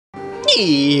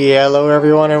Hello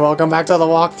everyone and welcome back to the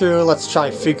walkthrough. Let's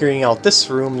try figuring out this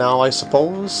room now, I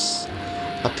suppose.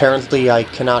 Apparently I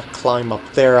cannot climb up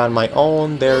there on my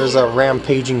own. There's a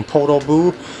rampaging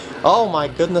Podoboo. Oh my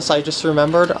goodness, I just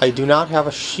remembered I do not have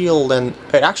a shield, and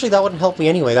actually that wouldn't help me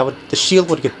anyway. The shield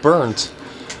would get burnt.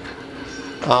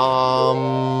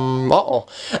 Uh-oh.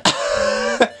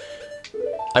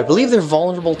 I believe they're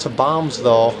vulnerable to bombs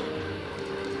though.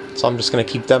 So I'm just gonna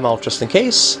keep them out just in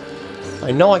case.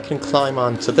 I know I can climb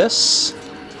onto this.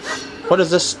 What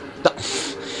is this?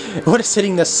 What does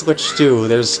hitting this switch do?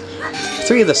 There's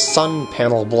 3 of the sun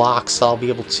panel blocks I'll be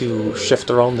able to shift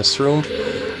around this room.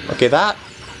 Okay,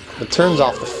 it turns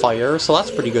off the fire, so that's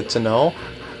pretty good to know.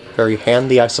 Very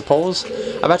handy, I suppose.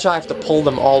 I bet you I have to pull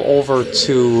them all over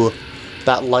to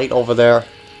that light over there.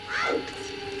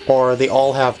 Or they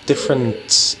all have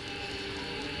different...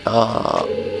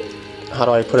 how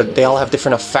do I put it? They all have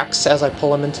different effects as I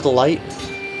pull them into the light.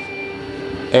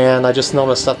 And I just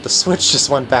noticed that the switch just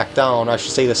went back down. I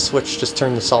should say the switch just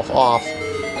turned itself off.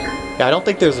 Yeah, I don't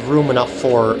think there's room enough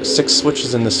for 6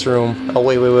 switches in this room. Oh,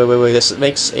 wait. This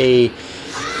makes a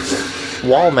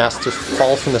wall master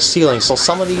fall from the ceiling. So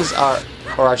some of these are,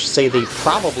 or I should say they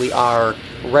probably are,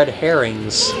 red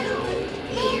herrings.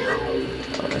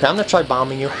 Okay, I'm gonna try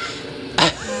bombing you.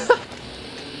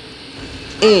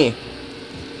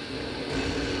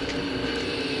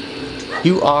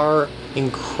 You are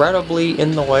incredibly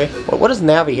in the way. What does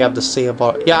Navi have to say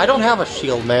about it? Yeah, I don't have a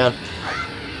shield, man.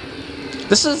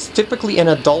 This is typically an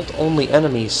adult-only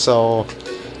enemy, so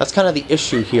that's kind of the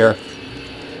issue here.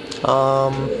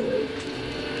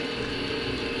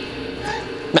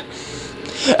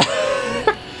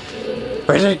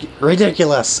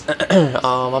 Ridiculous.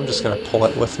 I'm just gonna pull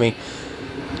it with me.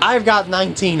 I've got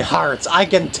 19 hearts. I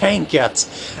can tank it.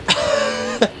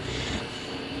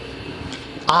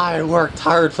 I worked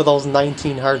hard for those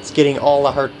 19 hearts, getting all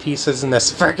the heart pieces in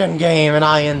this frickin' game, and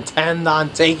I intend on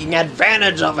taking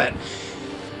advantage of it!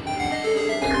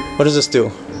 What does this do?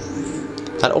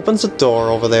 That opens a door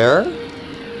over there.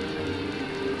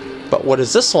 But what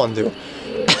does this one do?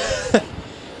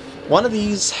 One of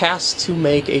these has to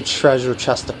make a treasure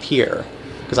chest appear.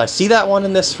 Because I see that one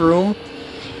in this room,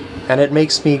 and it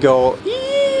makes me go,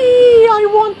 eee, I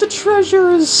want the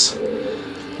treasures!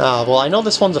 Well, I know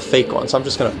this one's a fake one, so I'm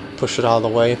just gonna push it out of the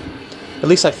way. At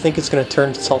least I think it's gonna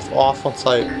turn itself off once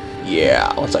I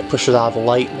push it out of the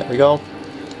light. There we go.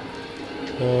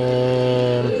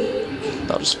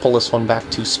 And I'll just pull this one back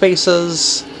 2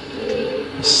 spaces.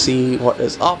 See what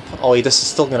is up. Oh wait, this is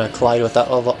still gonna collide with that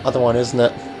other one, isn't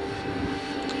it?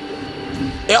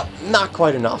 Yep, not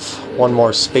quite enough. 1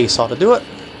 more space ought to do it.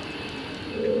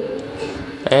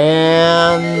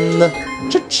 And...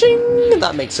 cha-ching!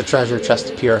 That makes a treasure chest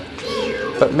appear.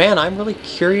 But man, I'm really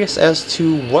curious as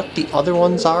to what the other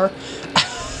ones are.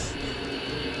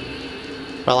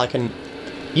 Well, I can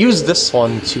use this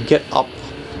one to get up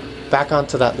back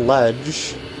onto that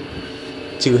ledge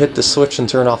to hit the switch and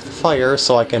turn off the fire,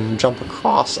 so I can jump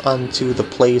across onto the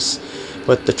place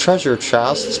with the treasure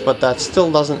chests, but that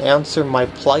still doesn't answer my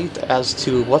plight as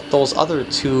to what those other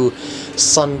 2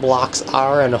 sun blocks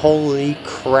are, and holy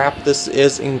crap, this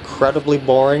is incredibly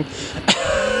boring.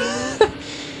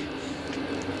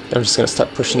 I'm just gonna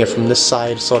start pushing it from this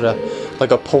side, sort of like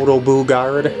a Podoboo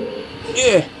guard.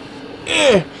 Yeah!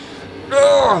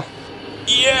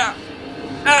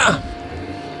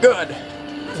 Good!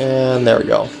 And there we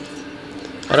go.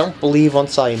 I don't believe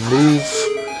once I move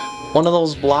one of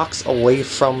those blocks away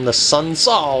from the sun...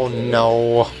 Oh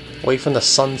no! Away from the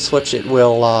sun switch, it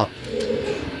will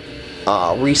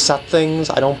reset things.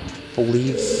 I don't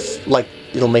believe, like,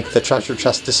 it'll make the treasure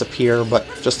chest disappear, but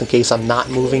just in case I'm not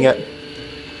moving it.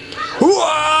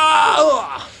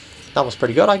 That was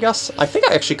pretty good, I guess. I think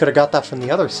I actually could have got that from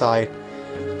the other side.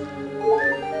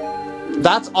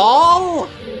 That's all?!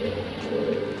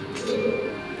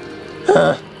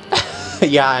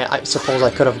 Yeah, I suppose I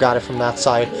could have got it from that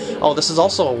side. Oh, this is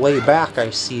also a way back, I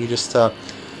see, just in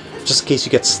case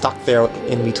you get stuck there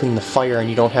in between the fire and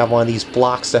you don't have one of these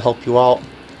blocks to help you out.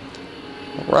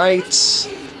 Right.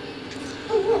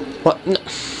 What? No.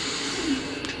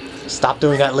 Stop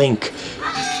doing that, Link.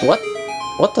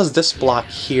 What does this block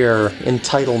here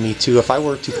entitle me to if I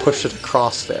were to push it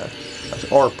across there?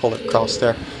 Or pull it across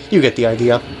there? You get the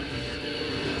idea.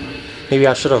 Maybe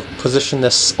I should have positioned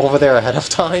this over there ahead of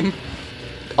time.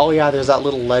 Oh yeah, there's that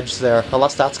little ledge there.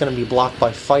 Unless that's going to be blocked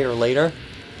by fire later.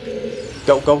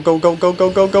 Go, go, go, go, go, go,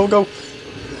 go, go, go.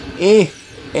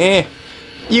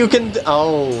 You can...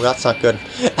 Oh, that's not good.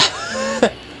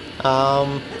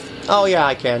 Oh yeah,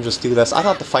 I can just do this. I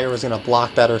thought the fire was going to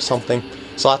block that or something.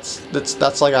 So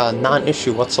that's like a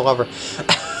non-issue whatsoever.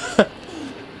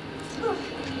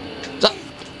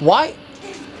 Why?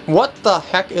 What the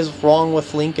heck is wrong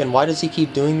with Link, and why does he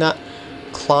keep doing that?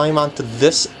 Climb onto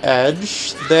this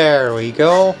edge. There we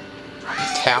go.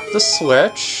 Tap the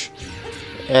switch.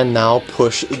 And now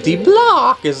push the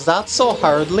block. Is that so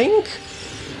hard, Link?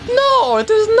 No, it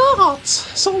is not.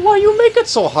 So why you make it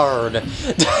so hard?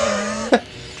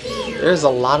 There's a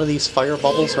lot of these fire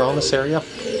bubbles around this area.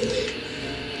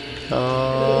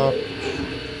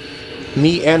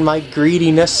 Me and my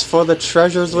greediness for the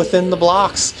treasures within the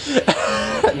blocks.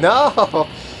 No!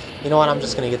 You know what, I'm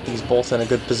just gonna get these both in a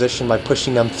good position by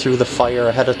pushing them through the fire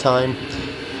ahead of time.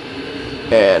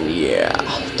 And yeah,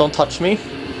 don't touch me.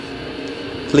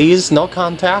 Please, no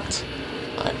contact.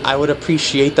 I would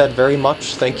appreciate that very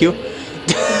much, thank you.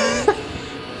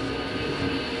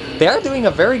 They are doing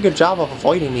a very good job of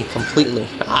avoiding me completely.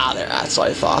 Ah, there, that's what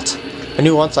I thought. I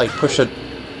knew once I push it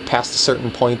past a certain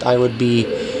point, I would be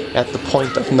at the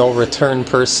point of no return,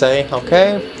 per se.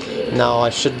 Okay, now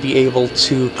I should be able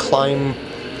to climb.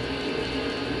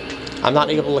 I'm not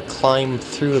able to climb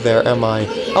through there, am I?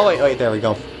 Oh, wait, there we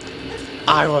go.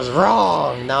 I was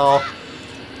wrong! Now,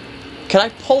 can I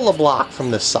pull the block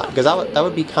from this side? Because that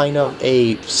would be kind of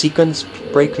a sequence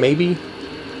break, maybe?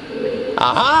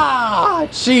 Aha!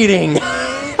 Cheating!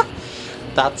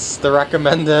 That's the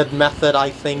recommended method, I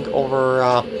think,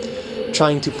 over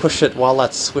trying to push it while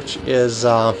that switch is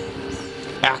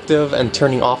active and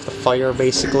turning off the fire,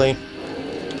 basically.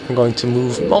 I'm going to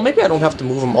move... Well, maybe I don't have to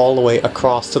move them all the way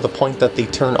across to the point that they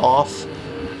turn off.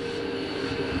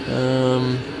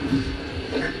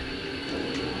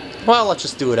 Well, let's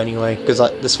just do it anyway, because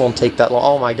this won't take that long.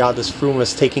 Oh my god, this room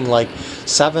is taking like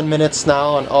 7 minutes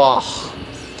now, and oh,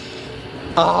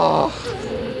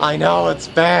 I know, it's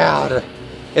bad.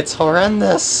 It's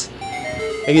horrendous.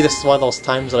 Maybe this is one of those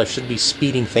times that I should be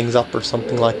speeding things up or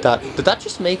something like that. Did that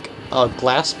just make a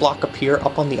glass block appear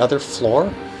up on the other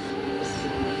floor?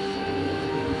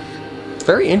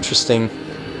 Very interesting.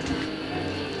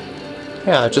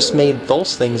 Yeah, it just made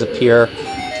those things appear.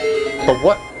 But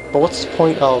what's the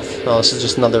point of... Oh, this is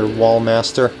just another wall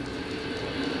master.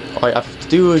 All I have to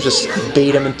do is just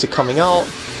bait him into coming out.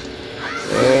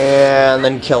 And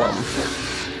then kill him.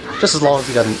 Just as long as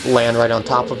he doesn't land right on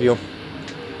top of you.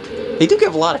 They do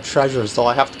give a lot of treasures, though,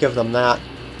 I have to give them that.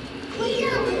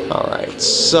 Alright,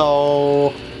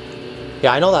 so...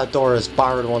 Yeah, I know that door is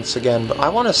barred once again, but I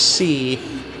want to see...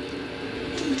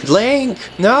 Link!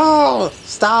 No!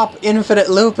 Stop infinite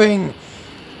looping!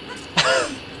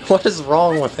 What is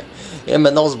wrong with him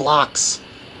and those blocks?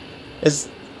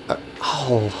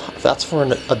 Oh, that's for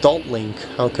an adult Link.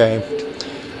 Okay.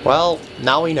 Well,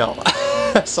 now we know.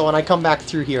 So when I come back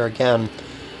through here again,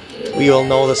 we will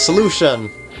know the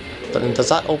solution. But does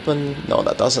that open? No,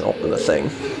 that doesn't open the thing.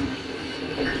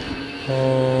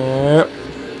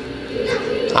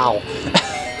 Ow.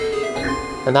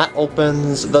 And that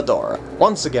opens the door.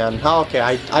 Once again. Okay,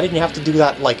 I didn't have to do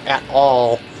that, like, at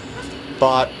all.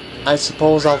 But I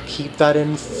suppose I'll keep that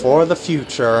in for the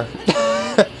future.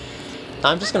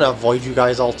 I'm just gonna avoid you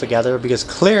guys altogether, because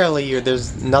clearly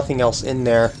there's nothing else in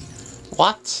there.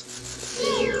 What?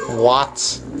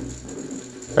 What?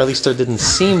 Or at least there didn't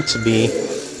seem to be.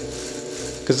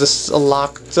 Because this is a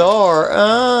locked door.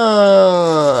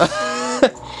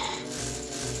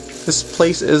 This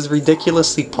place is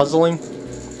ridiculously puzzling.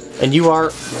 And you are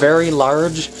very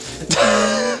large.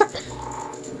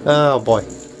 Oh boy.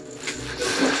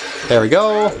 There we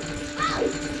go.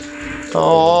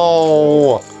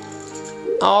 Oh.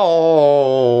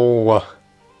 Oh.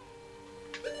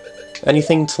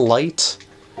 Anything to light?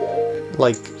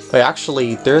 Like,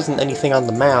 actually, there isn't anything on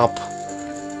the map.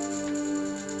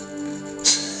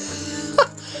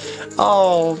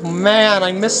 Oh man,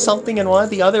 I missed something in one of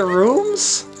the other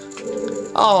rooms?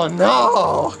 Oh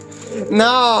no!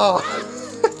 No!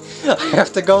 I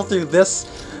have to go through this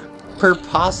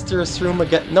preposterous room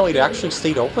again. No, it actually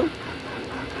stayed open?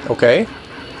 Okay.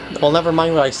 Well, never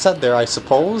mind what I said there, I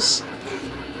suppose.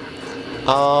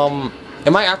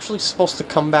 Am I actually supposed to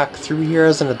come back through here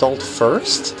as an adult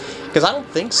first? Because I don't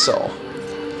think so.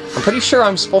 I'm pretty sure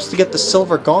I'm supposed to get the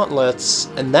silver gauntlets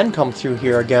and then come through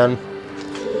here again.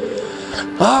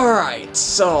 Alright,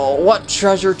 so what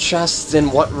treasure chests in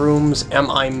what rooms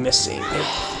am I missing?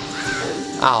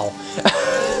 Ow.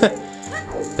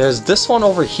 There's this one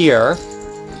over here,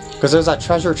 because there's that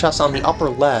treasure chest on the upper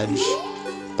ledge,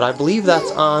 but I believe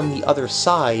that's on the other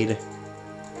side.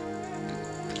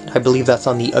 I believe that's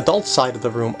on the adult side of the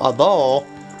room, although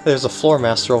there's a floor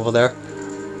master over there.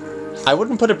 I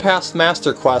wouldn't put it past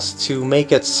Master Quest to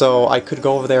make it so I could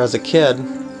go over there as a kid.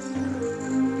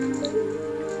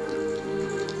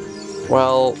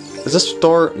 Well, Is this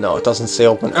door? No, it doesn't stay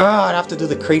open. Ah, I'd have to do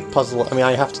the crate puzzle. I mean,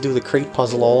 I have to do the crate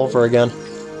puzzle all over again.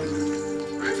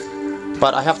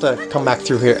 But I have to come back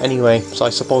through here anyway, so I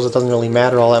suppose it doesn't really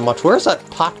matter all that much. Where's that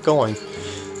pot going?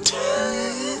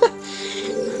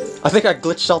 I think I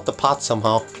glitched out the pot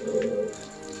somehow.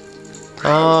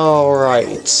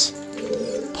 Alright.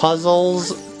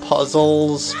 Puzzles,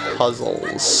 puzzles,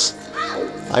 puzzles.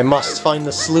 I must find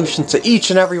the solution to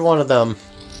each and every one of them.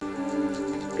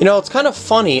 You know, it's kind of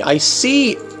funny. I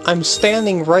see I'm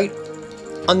standing right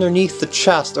underneath the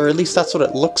chest, or at least that's what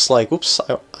it looks like. Oops,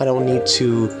 I don't need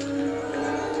to...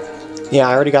 Yeah,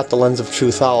 I already got the lens of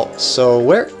truth out. So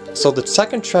where... So the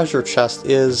second treasure chest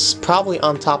is probably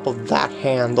on top of that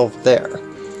hand over there.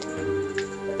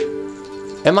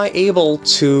 Am I able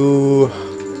to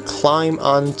climb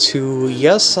onto...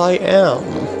 Yes, I am.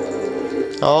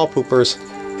 Oh, poopers.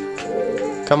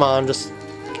 Come on, just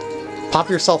pop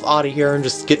yourself out of here and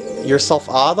just get yourself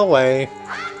out of the way.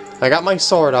 I got my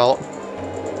sword out.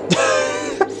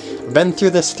 I've been through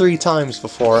this 3 times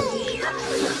before.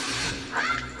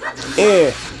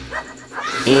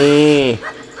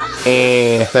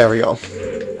 There we go.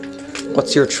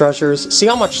 What's your treasures? See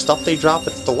how much stuff they drop?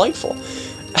 It's delightful.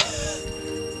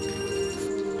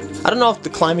 I don't know if the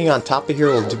climbing on top of here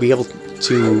will be able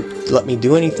to let me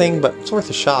do anything, but it's worth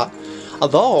a shot.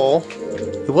 Although,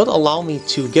 it would allow me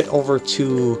to get over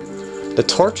to the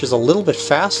torches a little bit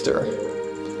faster.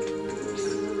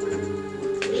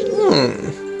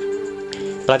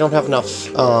 But I don't have enough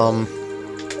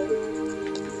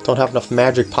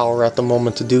magic power at the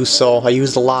moment to do so. I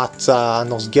used a lot on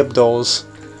those Gibdos.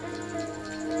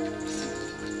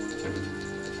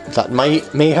 That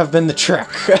may have been the trick.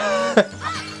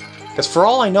 Because for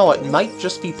all I know, it might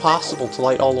just be possible to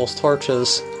light all those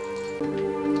torches.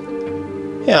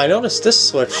 Yeah, I noticed this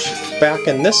switch back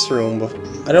in this room.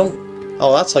 I don't...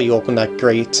 Oh, that's how you open that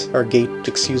grate. Or gate,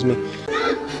 excuse me.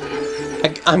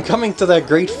 I'm coming to that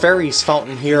Great Fairies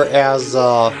fountain here as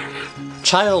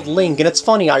Child Link, and it's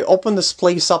funny, I opened this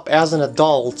place up as an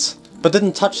adult, but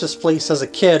didn't touch this place as a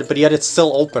kid, but yet it's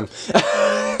still open.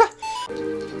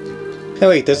 Hey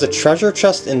wait, there's a treasure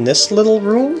chest in this little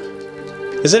room?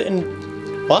 Is it in...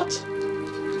 what?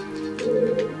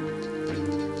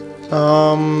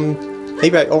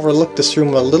 Maybe I overlooked this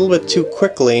room a little bit too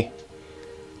quickly.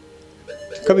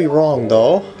 Could be wrong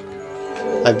though.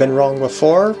 I've been wrong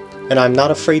before, and I'm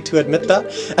not afraid to admit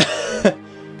that.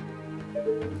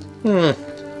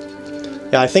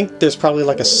 Yeah, I think there's probably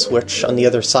like a switch on the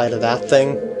other side of that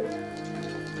thing.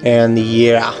 And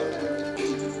yeah.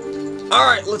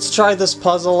 Alright, let's try this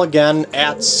puzzle again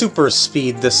at super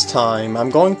speed this time. I'm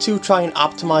going to try and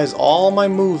optimize all my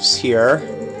moves here.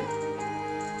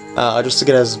 Just to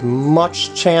get as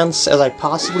much chance as I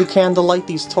possibly can to light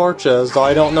these torches, though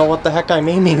I don't know what the heck I'm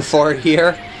aiming for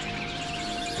here.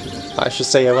 I should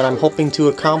say what I'm hoping to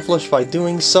accomplish by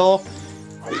doing so.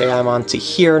 Okay, I'm on to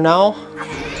here now.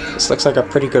 This looks like a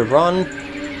pretty good run.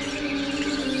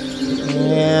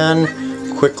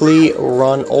 And quickly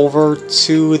run over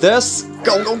to this.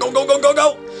 Go, go, go, go, go, go,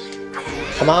 go!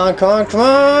 Come on, come on, come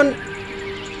on!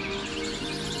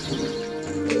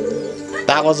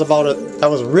 That was about it. That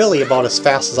was really about as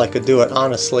fast as I could do it,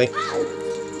 honestly.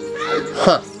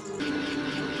 Huh.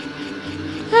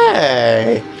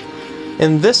 Hey!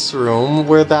 In this room,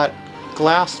 where that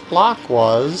glass block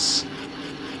was,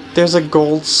 there's a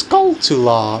gold skull to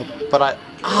lob. But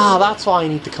that's why I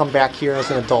need to come back here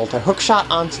as an adult. I hookshot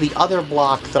onto the other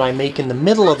block that I make in the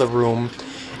middle of the room,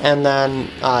 and then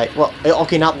well,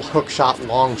 okay, not hookshot,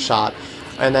 long shot,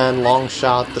 and then long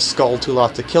shot the skull to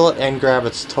lob to kill it and grab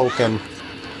its token.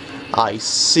 I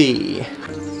see.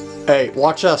 Hey,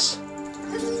 watch us.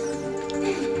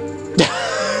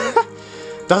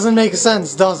 Doesn't make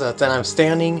sense, does it? And I'm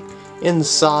standing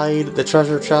inside the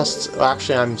treasure chest. Well,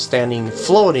 actually, I'm standing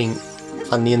floating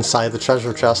on the inside of the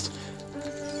treasure chest.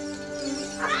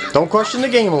 Don't question the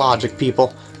game logic,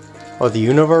 people, or the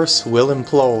universe will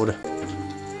implode.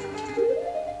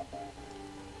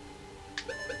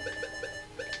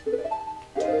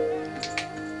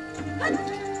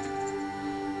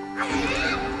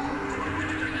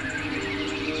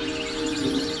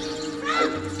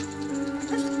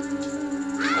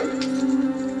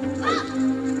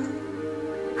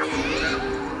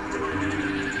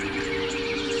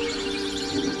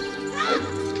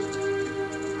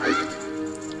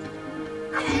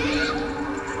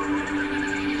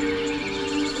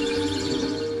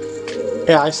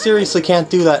 Yeah, I seriously can't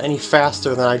do that any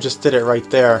faster than I just did it right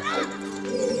there.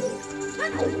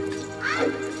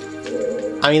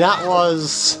 I mean, that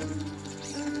was...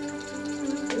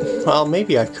 well,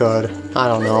 maybe I could. I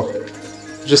don't know.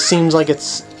 It just seems like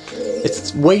it's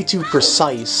It's way too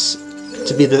precise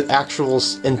to be the actual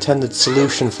intended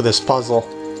solution for this puzzle.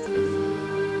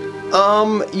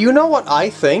 You know what I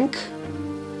think?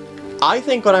 I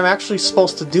think what I'm actually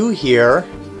supposed to do here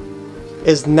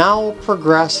is now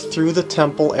progress through the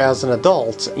temple as an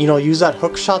adult. You know, use that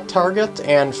hookshot target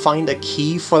and find a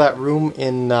key for that room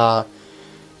in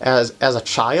as a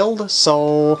child.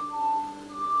 So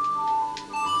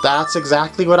that's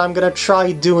exactly what I'm gonna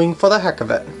try doing for the heck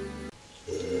of it.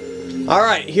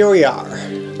 Alright, here we are.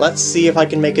 Let's see if I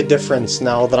can make a difference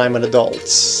now that I'm an adult.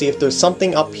 See if there's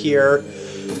something up here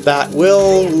that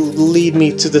will lead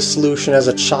me to the solution as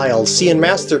a child. See, in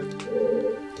Master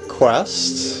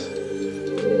Quest...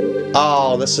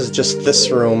 Oh, this is just this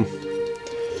room.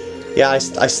 Yeah, I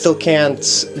still can't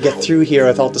get through here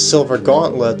without the silver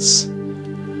gauntlets.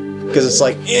 Because it's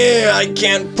like, yeah, I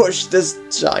can't push this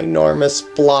ginormous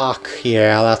block.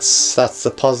 Yeah, that's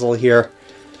the puzzle here.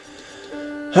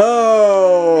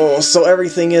 Oh, so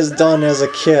everything is done as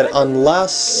a kid,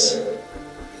 unless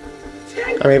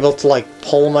I'm able to, like,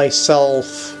 pull myself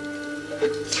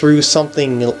through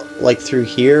something, like through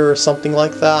here or something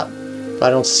like that. I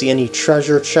don't see any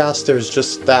treasure chest, there's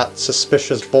just that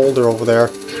suspicious boulder over there.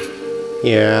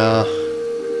 Yeah,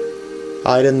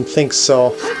 I didn't think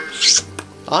so.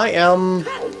 I am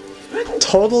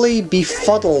totally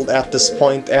befuddled at this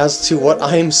point as to what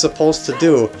I'm supposed to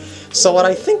do. So what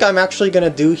I think I'm actually going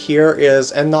to do here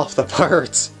is end off the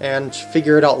part and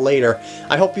figure it out later.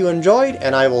 I hope you enjoyed,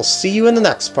 and I will see you in the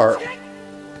next part.